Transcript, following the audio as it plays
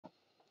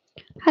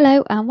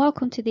Hello and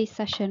welcome to this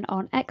session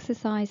on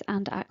exercise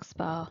and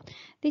AxSpa.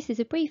 This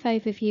is a brief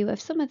overview of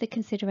some of the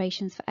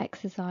considerations for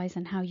exercise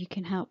and how you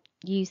can help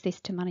use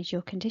this to manage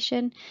your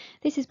condition.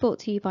 This is brought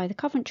to you by the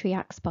Coventry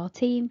AxSpa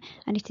team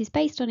and it is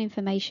based on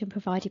information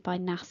provided by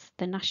NASS,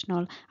 the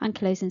National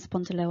Ankylosing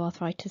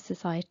Spondyloarthritis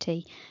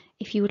Society.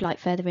 If you would like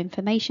further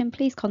information,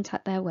 please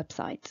contact their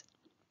website.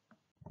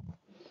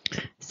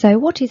 So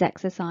what is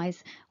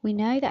exercise? We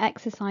know that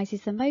exercise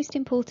is the most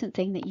important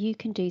thing that you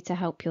can do to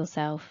help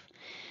yourself.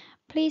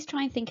 Please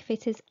try and think of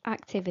it as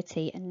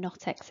activity and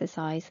not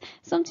exercise.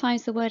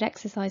 Sometimes the word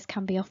exercise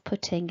can be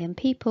off-putting and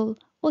people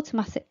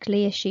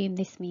automatically assume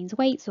this means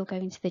weights or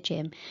going to the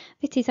gym.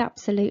 This is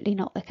absolutely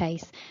not the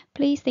case.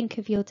 Please think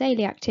of your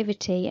daily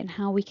activity and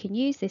how we can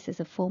use this as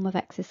a form of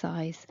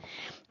exercise.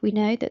 We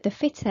know that the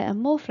fitter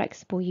and more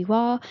flexible you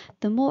are,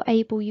 the more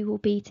able you will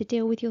be to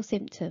deal with your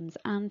symptoms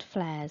and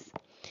flares.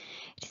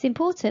 It is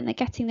important that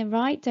getting the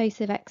right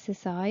dose of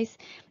exercise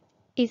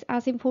is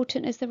as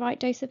important as the right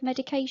dose of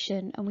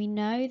medication, and we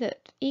know that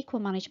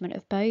equal management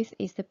of both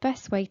is the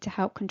best way to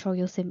help control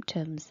your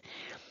symptoms.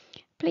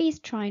 Please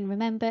try and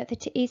remember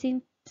that it is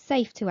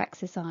safe to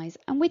exercise,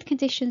 and with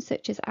conditions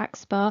such as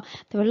AxSpa,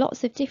 there are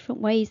lots of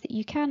different ways that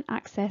you can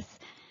access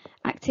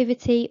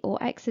activity or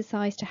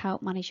exercise to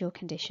help manage your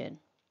condition.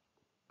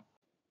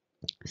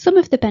 Some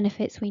of the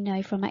benefits we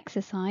know from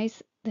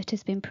exercise that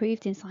has been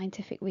proved in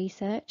scientific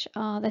research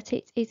are that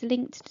it is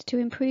linked to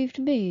improved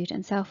mood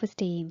and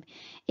self-esteem.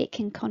 It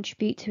can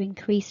contribute to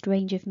increased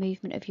range of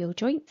movement of your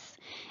joints.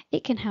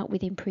 It can help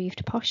with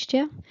improved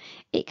posture.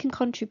 It can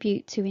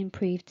contribute to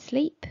improved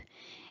sleep.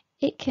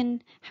 It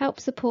can help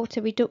support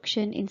a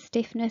reduction in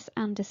stiffness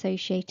and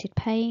associated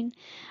pain,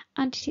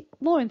 and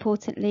more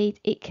importantly,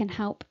 it can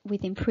help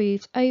with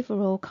improved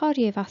overall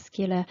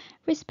cardiovascular,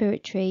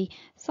 respiratory,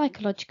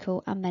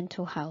 psychological and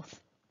mental health.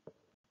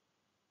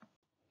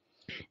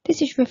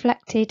 This is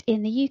reflected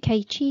in the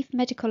UK Chief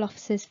Medical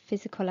Officer's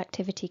Physical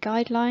Activity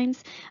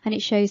Guidelines, and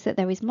it shows that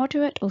there is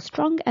moderate or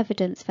strong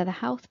evidence for the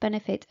health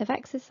benefit of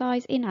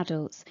exercise in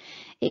adults.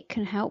 It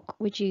can help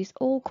reduce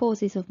all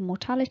causes of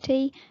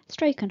mortality,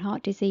 stroke and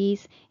heart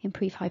disease,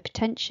 improve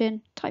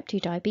hypertension, type 2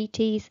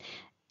 diabetes.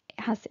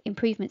 It has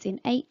improvements in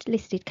 8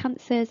 listed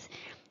cancers,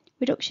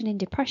 reduction in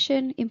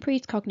depression,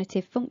 improved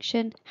cognitive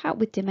function, help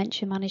with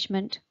dementia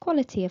management,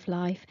 quality of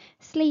life,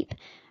 sleep,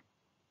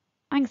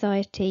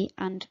 anxiety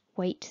and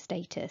weight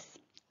status.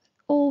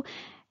 All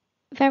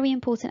very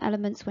important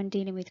elements when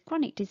dealing with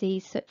chronic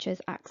disease such as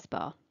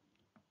AxSpa.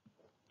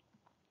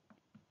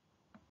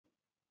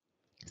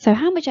 So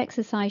how much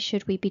exercise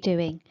should we be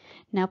doing?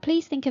 Now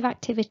please think of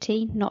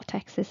activity, not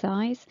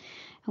exercise.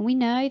 And we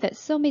know that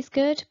some is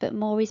good, but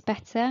more is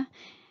better.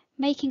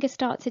 Making a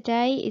start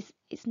today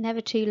is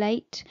never too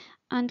late,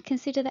 and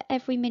consider that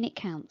every minute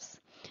counts.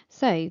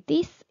 So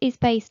this is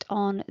based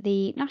on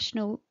the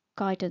National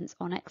Guidance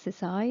on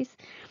Exercise.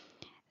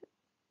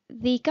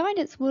 The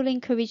guidance will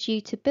encourage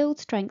you to build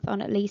strength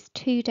on at least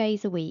 2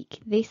 days a week.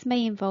 This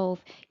may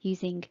involve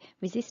using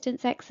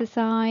resistance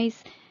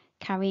exercise,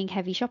 carrying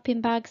heavy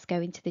shopping bags,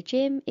 going to the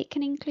gym. It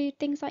can include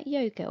things like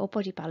yoga or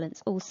body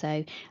balance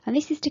also, and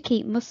this is to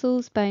keep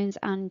muscles, bones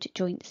and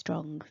joints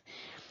strong.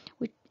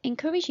 We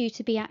encourage you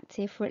to be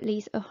active for at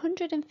least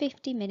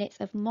 150 minutes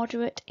of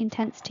moderate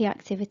intensity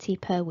activity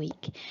per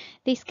week.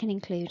 This can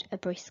include a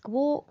brisk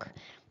walk,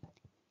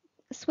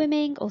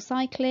 swimming or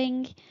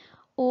cycling,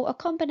 or a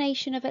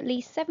combination of at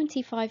least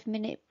 75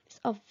 minutes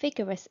of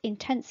vigorous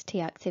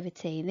intensity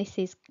activity. And this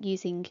is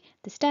using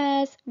the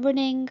stairs,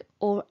 running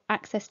or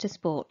access to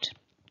sport.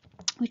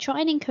 We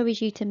try and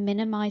encourage you to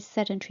minimise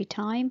sedentary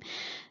time,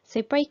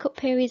 so break up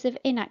periods of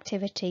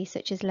inactivity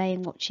such as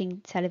laying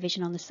watching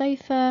television on the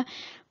sofa,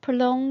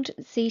 prolonged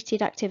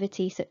seated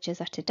activity such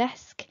as at a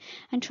desk,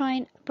 and try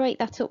and break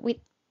that up with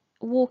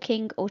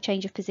walking or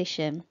change of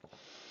position.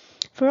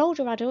 For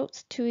older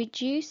adults, to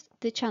reduce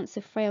the chance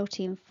of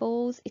frailty and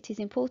falls, it is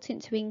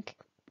important to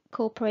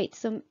incorporate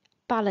some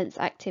balance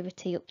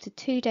activity up to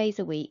 2 days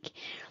a week.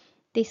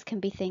 This can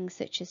be things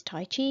such as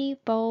Tai Chi,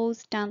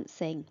 bowls,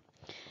 dancing.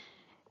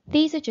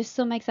 These are just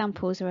some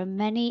examples. There are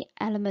many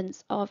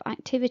elements of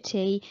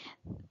activity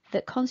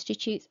that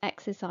constitutes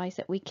exercise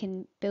that we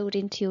can build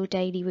into your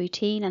daily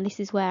routine, and this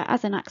is where,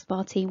 as an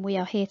AxSpa team, we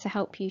are here to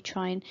help you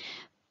try and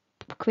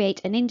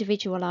create an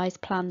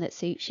individualised plan that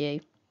suits you.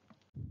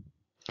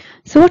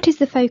 So what is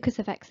the focus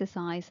of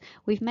exercise?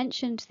 We've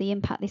mentioned the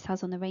impact this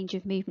has on the range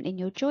of movement in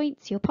your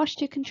joints, your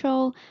posture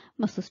control,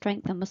 muscle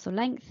strength and muscle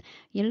length,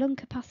 your lung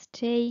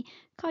capacity,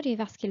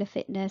 cardiovascular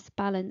fitness,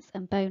 balance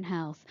and bone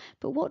health.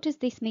 But what does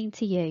this mean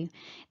to you?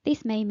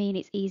 This may mean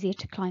it's easier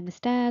to climb the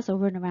stairs or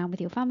run around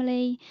with your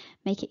family,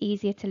 make it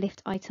easier to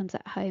lift items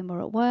at home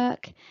or at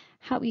work,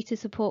 help you to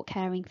support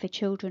caring for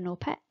children or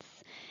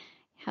pets,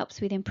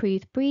 helps with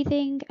improved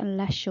breathing and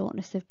less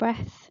shortness of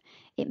breath.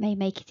 It may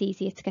make it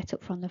easier to get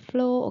up from the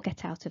floor or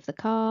get out of the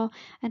car,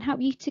 and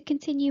help you to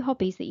continue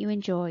hobbies that you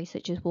enjoy,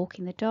 such as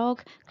walking the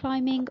dog,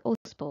 climbing or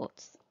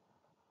sports.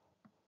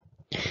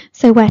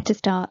 So where to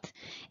start?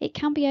 It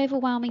can be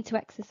overwhelming to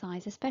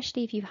exercise,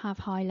 especially if you have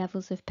high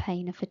levels of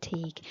pain or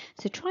fatigue.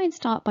 So try and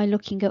start by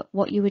looking at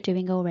what you were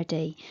doing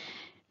already.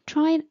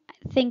 Try and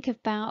think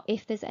about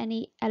if there's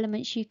any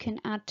elements you can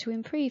add to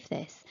improve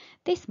this.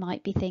 This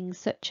might be things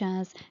such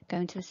as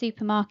going to the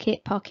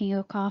supermarket, parking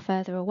your car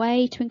further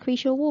away to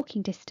increase your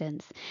walking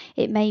distance.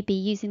 It may be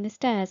using the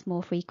stairs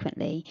more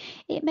frequently.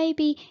 It may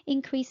be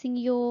increasing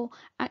your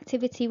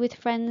activity with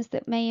friends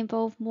that may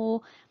involve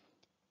more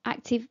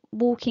active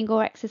walking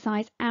or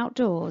exercise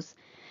outdoors.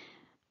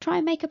 Try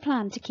and make a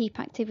plan to keep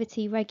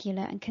activity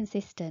regular and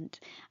consistent.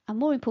 And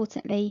more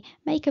importantly,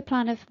 make a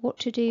plan of what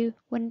to do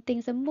when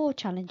things are more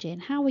challenging.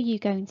 How are you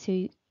going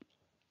to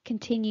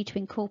continue to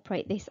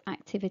incorporate this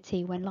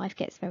activity when life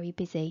gets very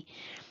busy?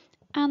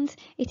 And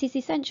it is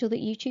essential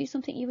that you choose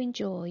something you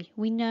enjoy.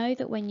 We know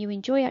that when you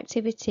enjoy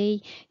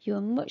activity, you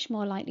are much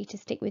more likely to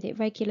stick with it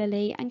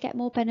regularly and get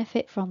more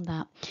benefit from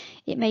that.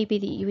 It may be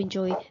that you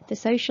enjoy the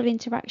social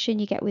interaction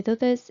you get with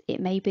others. It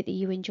may be that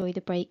you enjoy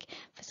the break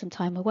for some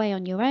time away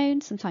on your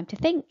own, some time to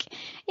think.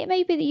 It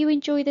may be that you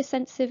enjoy the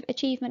sense of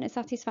achievement and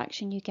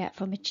satisfaction you get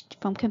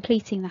from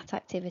completing that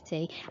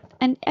activity.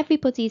 And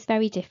everybody is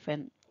very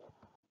different.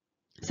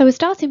 So a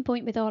starting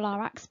point with all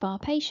our AxSpa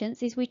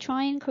patients is we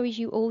try and encourage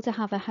you all to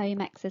have a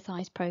home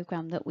exercise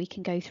program that we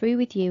can go through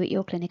with you at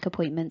your clinic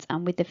appointments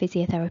and with the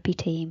physiotherapy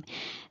team.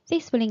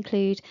 This will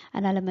include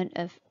an element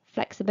of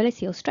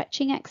flexibility or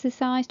stretching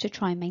exercise to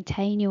try and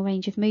maintain your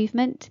range of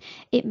movement.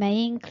 It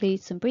may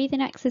include some breathing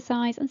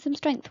exercise and some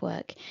strength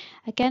work.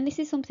 Again, this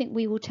is something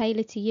we will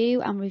tailor to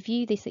you and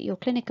review this at your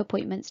clinic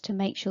appointments to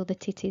make sure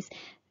that it is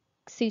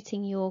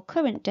suiting your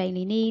current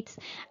daily needs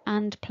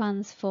and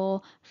plans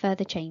for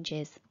further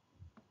changes.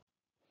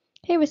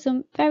 Here are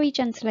some very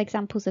gentle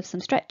examples of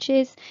some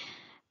stretches,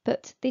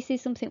 but this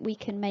is something we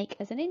can make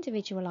as an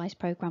individualised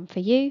programme for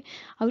you.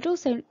 I would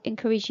also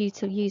encourage you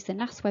to use the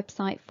NAS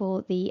website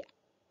for the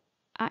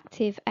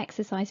active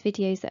exercise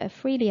videos that are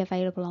freely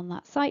available on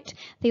that site.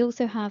 They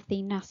also have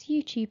the NAS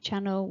YouTube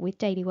channel with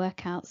daily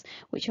workouts,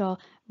 which are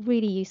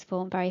really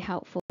useful and very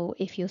helpful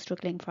if you're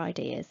struggling for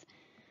ideas.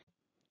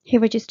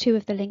 Here are just two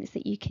of the links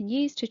that you can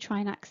use to try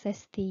and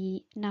access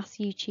the NAS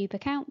YouTube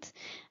account.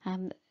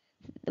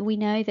 We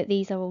know that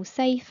these are all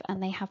safe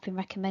and they have been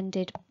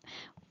recommended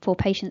for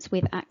patients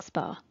with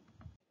AxSpa.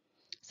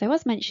 So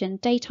as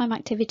mentioned, daytime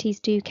activities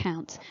do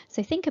count.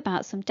 So think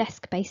about some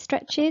desk-based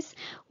stretches,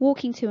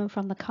 walking to and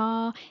from the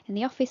car, in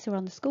the office or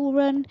on the school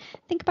run.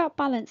 Think about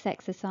balance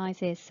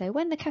exercises. So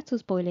when the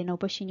kettle's boiling or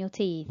brushing your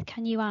teeth,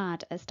 can you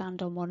add a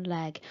stand on one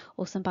leg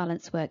or some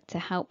balance work to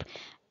help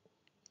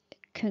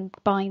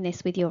combine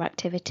this with your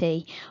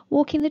activity?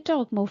 Walking the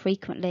dog more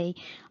frequently.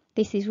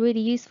 This is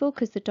really useful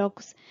because the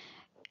dogs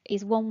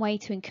is one way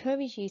to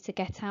encourage you to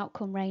get out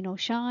come rain or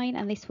shine,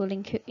 and this will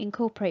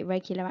incorporate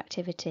regular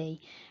activity.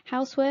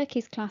 Housework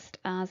is classed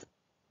as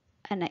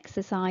an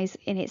exercise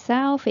in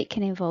itself. It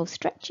can involve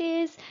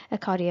stretches, a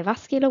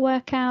cardiovascular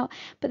workout,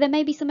 but there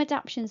may be some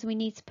adaptations we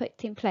need to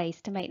put in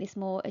place to make this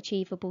more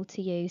achievable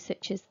to you,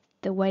 such as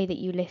the way that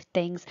you lift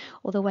things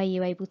or the way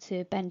you're able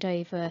to bend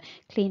over,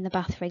 clean the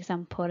bath, for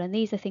example, and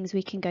these are things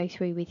we can go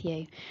through with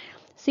you.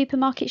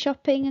 Supermarket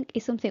shopping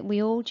is something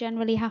we all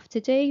generally have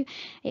to do.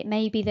 It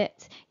may be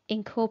that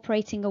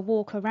incorporating a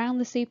walk around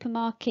the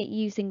supermarket,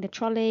 using the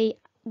trolley,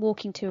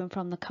 walking to and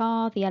from the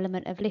car, the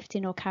element of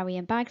lifting or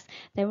carrying bags,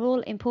 they're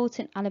all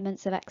important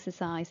elements of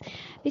exercise.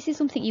 This is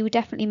something you would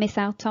definitely miss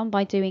out on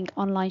by doing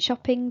online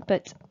shopping,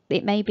 but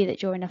it may be that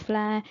during a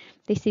flare,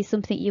 this is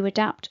something you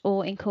adapt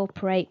or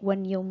incorporate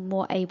when you're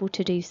more able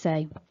to do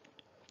so.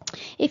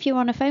 If you're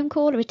on a phone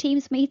call or a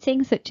Teams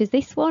meeting such as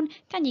this one,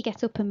 can you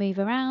get up and move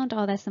around?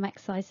 Are there some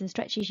exercises and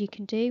stretches you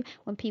can do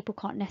when people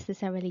can't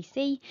necessarily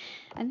see?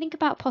 And think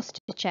about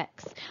posture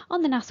checks.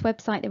 On the NAS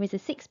website there is a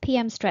 6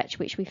 p.m. stretch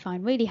which we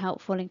find really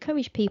helpful.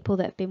 Encourage people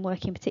that have been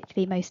working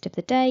particularly most of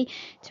the day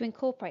to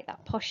incorporate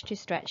that posture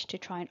stretch to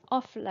try and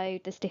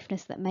offload the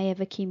stiffness that may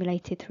have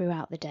accumulated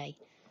throughout the day.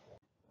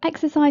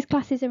 Exercise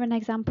classes are an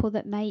example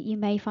that you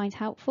may find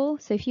helpful.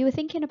 So if you were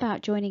thinking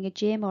about joining a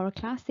gym or a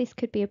class, this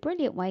could be a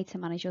brilliant way to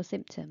manage your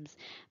symptoms.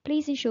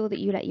 Please ensure that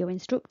you let your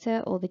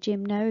instructor or the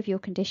gym know of your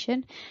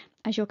condition,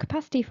 as your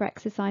capacity for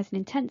exercise and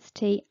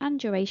intensity and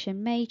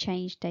duration may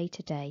change day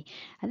to day.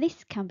 And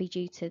this can be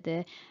due to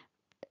the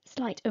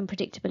slight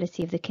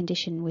unpredictability of the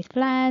condition with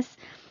flares.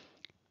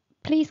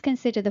 Please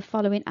consider the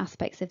following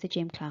aspects of the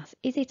gym class.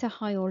 Is it a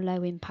high or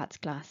low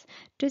impact class?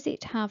 Does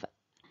it have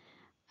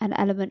an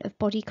element of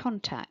body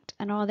contact,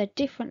 and are there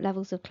different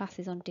levels of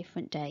classes on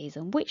different days,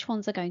 and which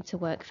ones are going to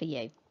work for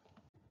you?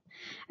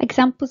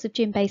 Examples of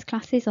gym-based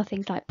classes are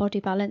things like body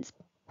balance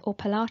or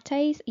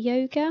Pilates,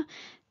 yoga,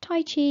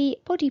 Tai Chi,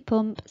 body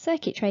pump,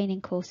 circuit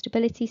training, core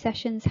stability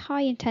sessions,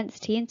 high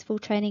intensity interval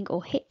training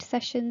or HIIT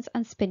sessions,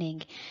 and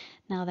spinning.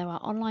 Now there are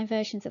online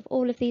versions of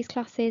all of these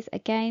classes.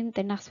 Again,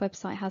 the NAS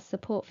website has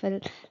support for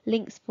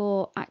links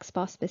for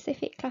AxSpa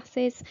specific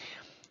classes.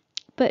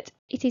 But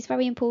it is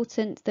very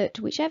important that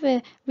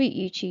whichever route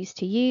you choose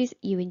to use,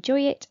 you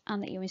enjoy it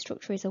and that your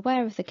instructor is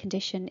aware of the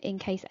condition in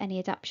case any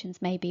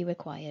adaptations may be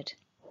required.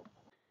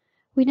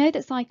 We know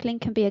that cycling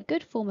can be a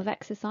good form of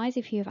exercise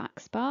if you have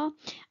AxSpa,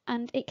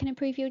 and it can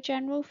improve your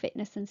general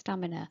fitness and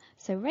stamina.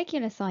 So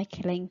regular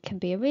cycling can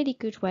be a really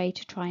good way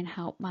to try and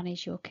help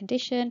manage your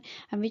condition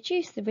and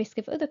reduce the risk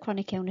of other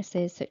chronic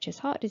illnesses such as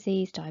heart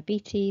disease,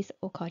 diabetes,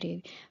 or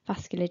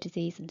cardiovascular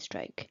disease and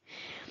stroke.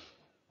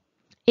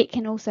 It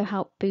can also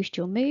help boost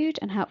your mood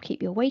and help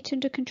keep your weight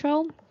under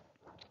control.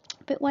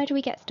 But where do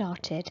we get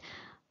started?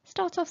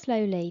 Start off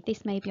slowly.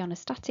 This may be on a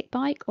static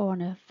bike or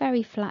on a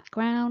very flat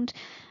ground,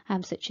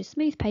 such as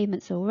smooth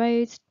pavements or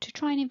roads, to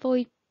try and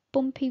avoid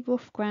bumpy,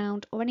 rough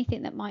ground or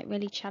anything that might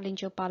really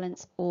challenge your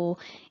balance or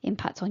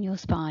impact on your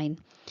spine.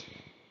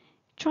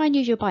 Try and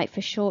use your bike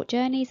for short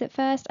journeys at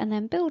first and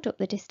then build up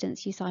the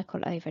distance you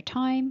cycle over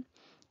time.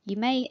 You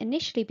may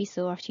initially be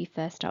sore after you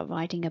first start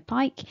riding a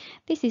bike.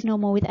 This is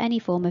normal with any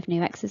form of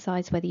new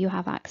exercise, whether you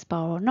have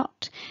AxSpa or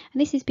not,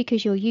 and this is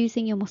because you're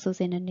using your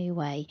muscles in a new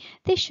way.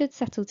 This should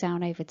settle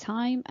down over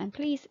time, and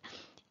please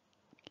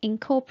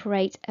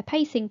incorporate a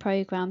pacing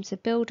program to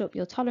build up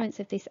your tolerance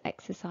of this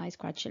exercise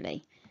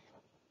gradually.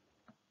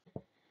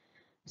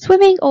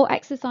 Swimming or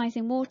exercise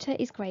in water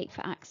is great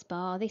for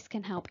AxSpa. This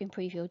can help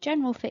improve your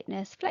general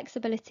fitness,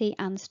 flexibility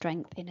and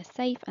strength in a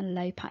safe and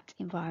low-packed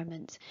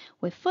environment.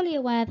 We're fully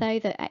aware though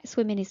that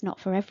swimming is not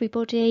for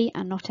everybody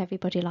and not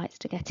everybody likes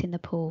to get in the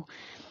pool.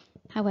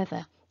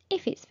 However,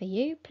 if it's for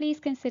you,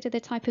 please consider the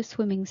type of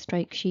swimming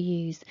strokes you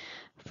use.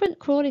 Front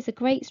crawl is a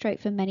great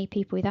stroke for many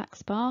people with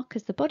AxSpa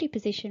because the body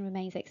position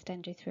remains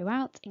extended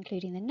throughout,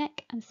 including the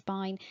neck and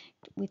spine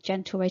with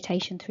gentle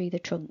rotation through the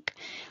trunk.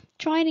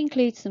 Try and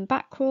include some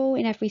back crawl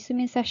in every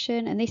swimming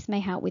session, and this may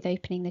help with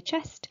opening the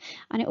chest,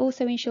 and it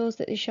also ensures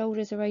that the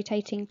shoulders are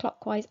rotating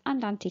clockwise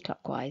and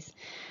anti-clockwise.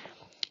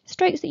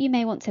 Strokes that you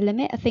may want to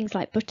limit are things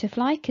like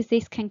butterfly, because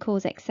this can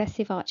cause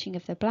excessive arching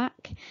of the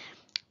back.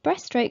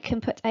 Breaststroke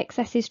can put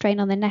excessive strain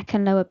on the neck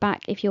and lower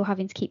back if you're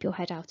having to keep your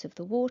head out of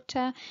the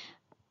water.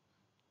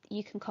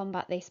 You can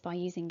combat this by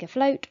using a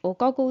float or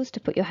goggles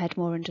to put your head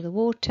more under the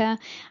water.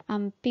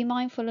 Be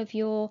mindful of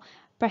your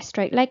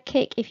breaststroke leg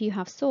kick if you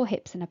have sore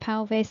hips and a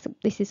pelvis.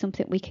 This is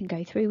something we can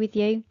go through with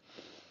you.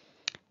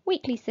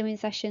 Weekly swimming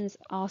sessions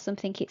are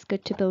something it's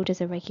good to build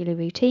as a regular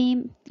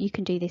routine. You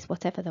can do this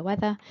whatever the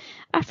weather.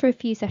 After a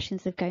few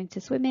sessions of going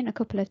to swimming a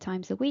couple of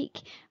times a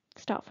week,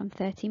 start from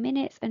 30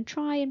 minutes and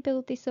try and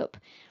build this up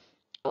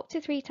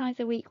to 3 times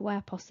a week where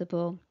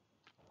possible.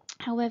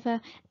 However,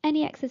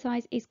 any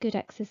exercise is good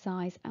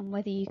exercise, and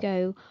whether you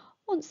go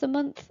once a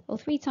month or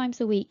 3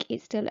 times a week,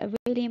 it's still a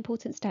really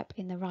important step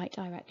in the right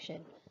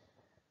direction.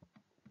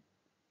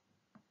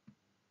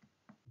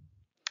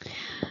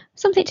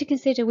 Something to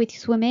consider with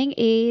swimming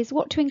is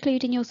what to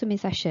include in your swimming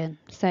session.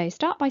 So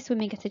start by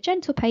swimming at a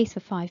gentle pace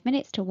for 5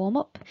 minutes to warm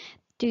up.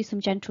 Do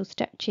some gentle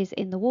stretches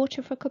in the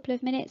water for a couple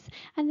of minutes,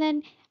 and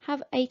then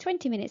have a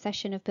 20-minute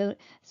session of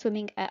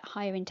swimming at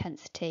higher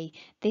intensity.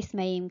 This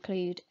may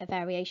include a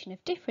variation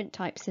of different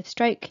types of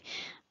stroke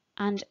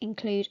and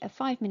include a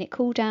 5-minute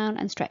cool down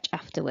and stretch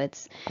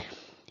afterwards.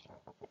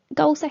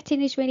 Goal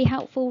setting is really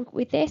helpful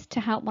with this to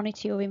help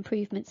monitor your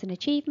improvements and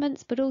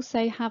achievements, but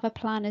also have a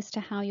plan as to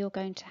how you're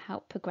going to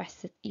help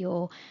progress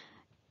your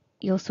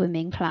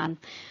swimming plan.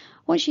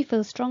 Once you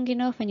feel strong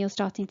enough and you're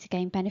starting to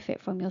gain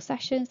benefit from your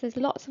sessions, there's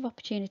lots of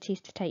opportunities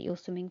to take your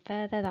swimming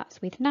further.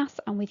 That's with NAS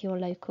and with your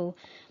local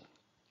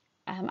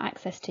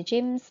access to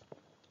gyms.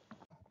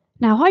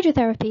 Now,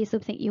 hydrotherapy is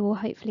something you will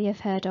hopefully have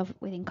heard of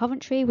within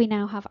Coventry. We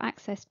now have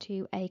access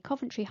to a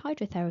Coventry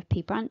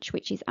hydrotherapy branch,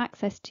 which is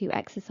access to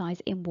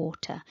exercise in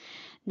water.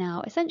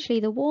 Now, essentially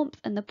the warmth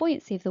and the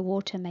buoyancy of the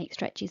water make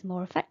stretches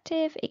more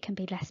effective. It can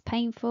be less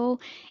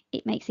painful.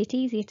 It makes it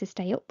easier to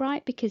stay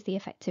upright because the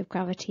effect of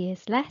gravity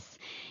is less.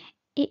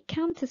 It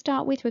can, to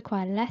start with,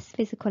 require less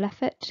physical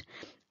effort,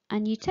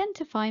 and you tend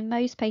to find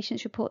most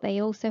patients report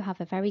they also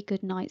have a very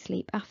good night's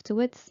sleep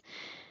afterwards.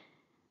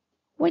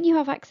 When you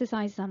have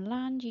exercises on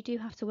land, you do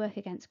have to work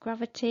against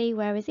gravity,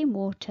 whereas in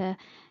water,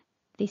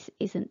 this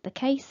isn't the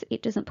case.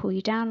 It doesn't pull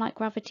you down like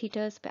gravity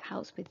does, but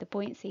helps with the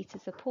buoyancy to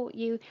support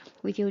you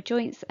with your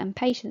joints, and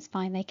patients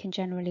find they can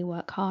generally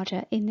work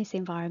harder in this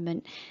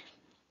environment,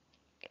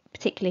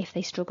 particularly if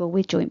they struggle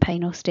with joint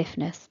pain or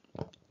stiffness.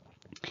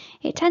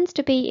 It tends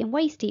to be in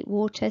waist deep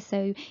water,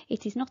 so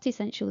it is not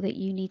essential that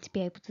you need to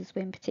be able to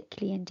swim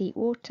particularly in deep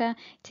water.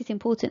 It is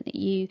important that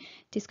you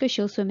discuss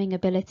your swimming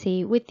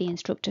ability with the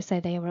instructor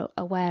so they are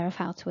aware of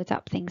how to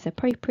adapt things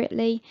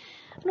appropriately.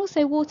 And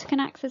also, water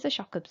can act as a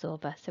shock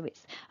absorber, so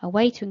it's a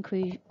way to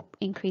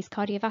increase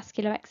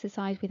cardiovascular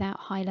exercise without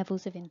high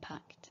levels of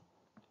impact.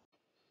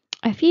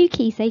 A few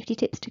key safety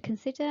tips to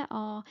consider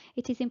are: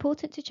 it is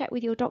important to check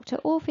with your doctor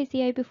or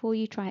physio before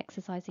you try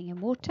exercising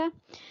in water.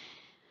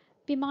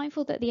 Be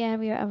mindful that the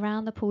area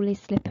around the pool is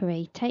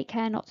slippery. Take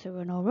care not to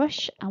run or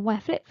rush, and wear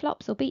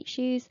flip-flops or beach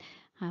shoes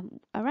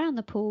around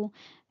the pool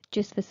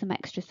just for some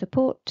extra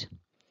support.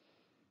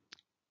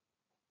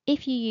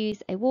 If you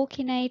use a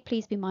walking aid,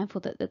 please be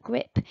mindful that the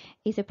grip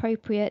is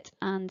appropriate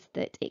and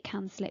that it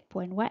can slip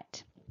when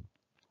wet.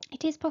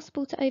 It is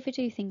possible to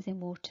overdo things in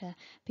water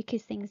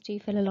because things do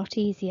feel a lot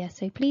easier,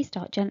 so please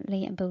start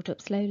gently and build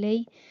up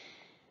slowly.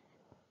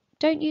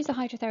 Don't use a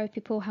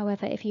hydrotherapy pool,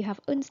 however, if you have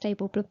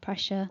unstable blood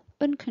pressure,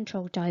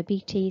 uncontrolled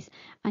diabetes,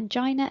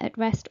 angina at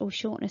rest or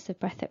shortness of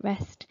breath at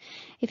rest,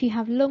 if you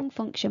have lung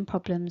function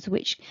problems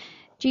which,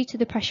 due to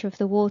the pressure of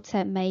the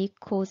water, may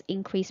cause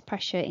increased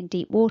pressure in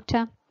deep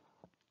water,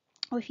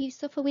 or if you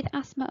suffer with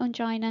asthma,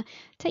 angina,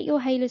 take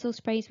your halos or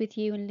sprays with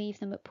you and leave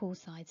them at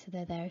poolside so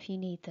they're there if you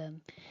need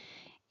them.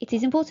 It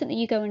is important that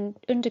you go and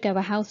undergo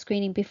a health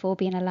screening before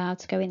being allowed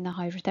to go in the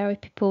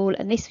hydrotherapy pool,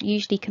 and this is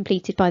usually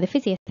completed by the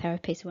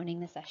physiotherapist running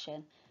the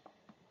session.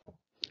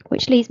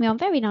 Which leads me on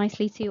very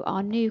nicely to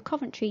our new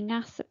Coventry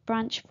NAS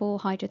branch for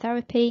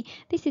hydrotherapy.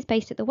 This is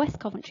based at the West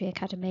Coventry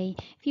Academy.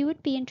 If you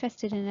would be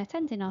interested in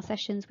attending our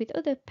sessions with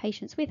other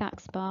patients with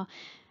AxSpa,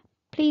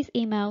 please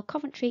email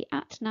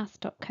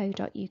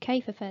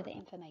coventry@nas.co.uk for further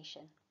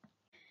information.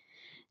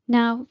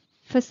 Now,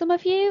 for some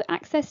of you,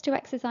 access to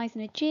exercise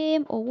in a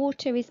gym or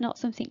water is not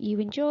something you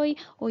enjoy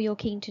or you're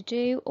keen to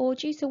do, or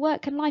due to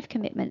work and life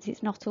commitments,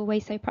 it's not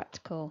always so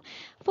practical.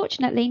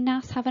 Fortunately,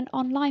 NAS have an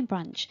online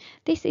branch.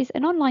 This is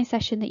an online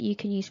session that you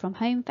can use from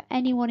home for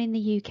anyone in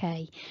the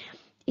UK.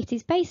 It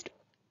is based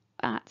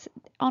at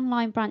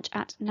online branch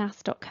at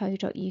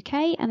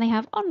nas.co.uk, and they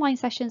have online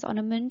sessions on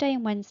a Monday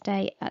and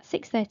Wednesday at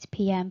 6:30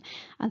 p.m.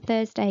 and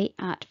Thursday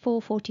at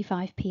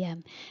 4:45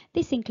 p.m.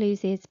 This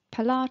includes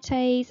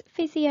Pilates,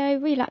 physio,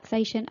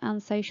 relaxation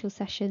and social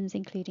sessions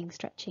including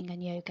stretching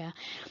and yoga,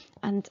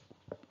 and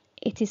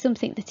it is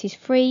something that is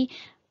free.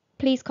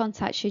 Please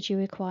contact should you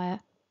require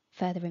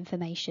further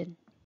information.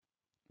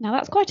 Now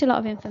that's quite a lot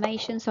of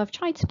information, so I've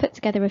tried to put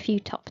together a few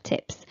top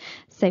tips.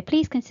 So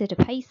please consider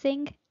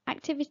pacing.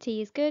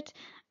 Activity is good.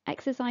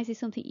 Exercise is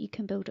something you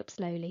can build up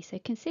slowly. So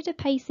consider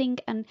pacing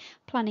and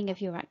planning of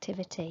your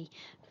activity.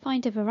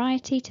 Find a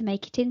variety to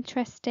make it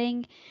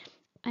interesting.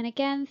 And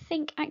again,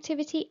 think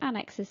activity and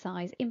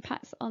exercise.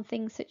 Impacts on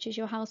things such as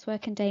your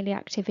housework and daily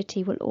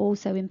activity will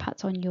also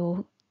impact on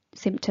your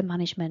symptom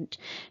management.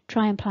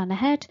 Try and plan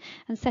ahead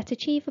and set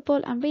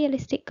achievable and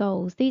realistic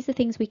goals. These are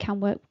things we can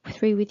work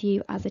through with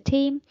you as a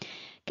team.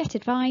 Get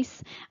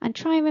advice and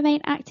try and remain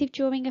active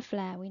during a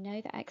flare. We know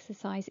that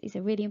exercise is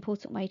a really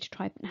important way to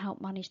try and help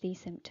manage these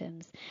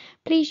symptoms.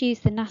 Please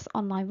use the NAS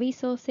online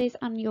resources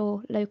and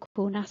your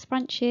local NAS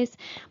branches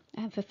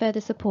for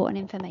further support and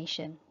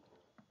information.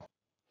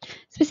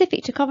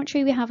 Specific to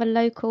Coventry, we have a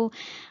local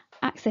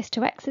access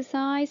to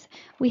exercise.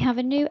 We have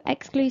a new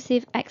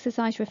exclusive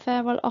exercise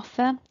referral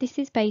offer. This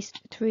is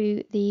based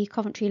through the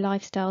Coventry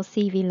Lifestyle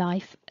CV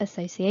Life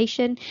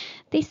Association.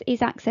 This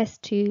is access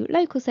to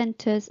local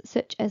centres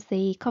such as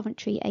the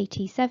Coventry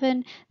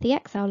AT7, the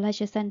XL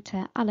Leisure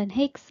Centre, Allen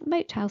Higgs,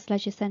 Moat House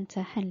Leisure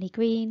Centre, Henley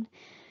Green,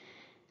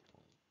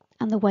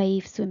 and the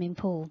Wave Swimming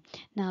Pool.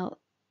 Now,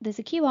 there's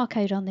a QR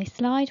code on this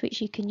slide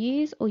which you can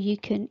use, or you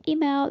can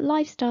email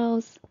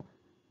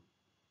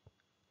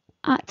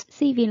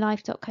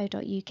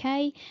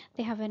lifestyles@cvlife.co.uk.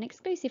 They have an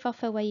exclusive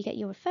offer where you get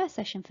your first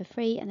session for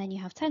free, and then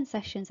you have 10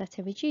 sessions at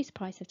a reduced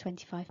price of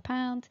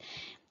 £25.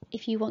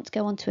 If you want to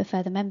go on to a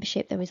further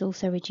membership, there is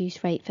also a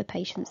reduced rate for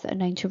patients that are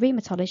known to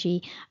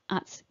rheumatology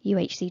at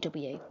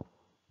UHCW.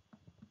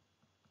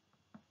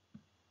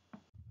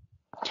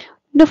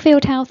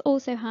 Nuffield Health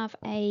also have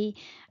a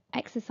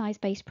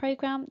exercise-based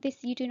programme.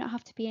 This, you do not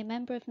have to be a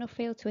member of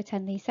Nuffield to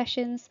attend these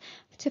sessions.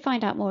 To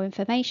find out more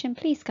information,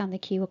 please scan the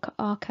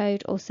QR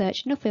code or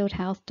search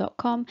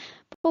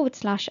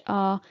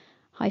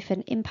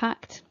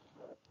nuffieldhealth.com/r-impact.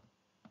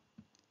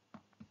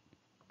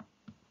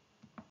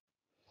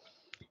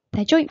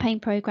 Their joint pain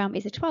programme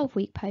is a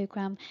 12-week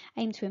programme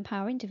aimed to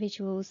empower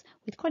individuals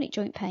with chronic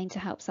joint pain to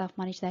help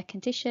self-manage their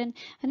condition,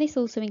 and this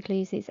also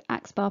includes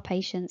AxSpa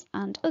patients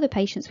and other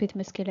patients with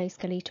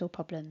musculoskeletal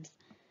problems.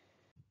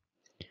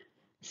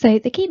 So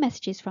the key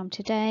messages from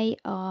today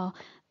are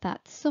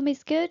that some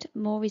is good,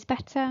 more is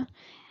better.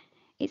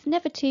 It's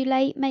never too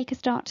late, make a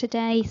start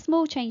today.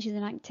 Small changes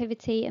in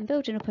activity and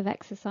building up of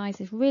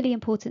exercise is really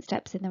important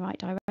steps in the right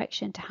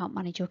direction to help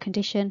manage your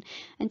condition,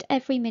 and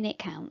every minute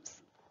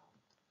counts.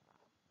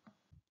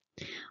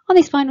 On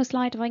this final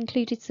slide, I've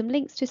included some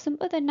links to some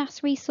other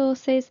NAS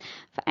resources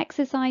for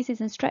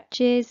exercises and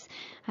stretches,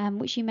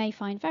 which you may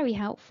find very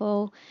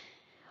helpful.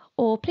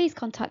 Or please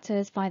contact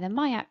us via the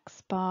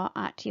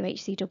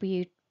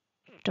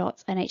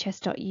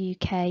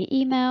myAxSpa@uhcw.nhs.uk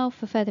email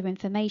for further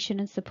information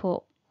and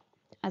support.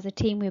 As a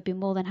team, we'll be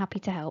more than happy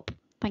to help.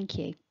 Thank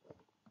you.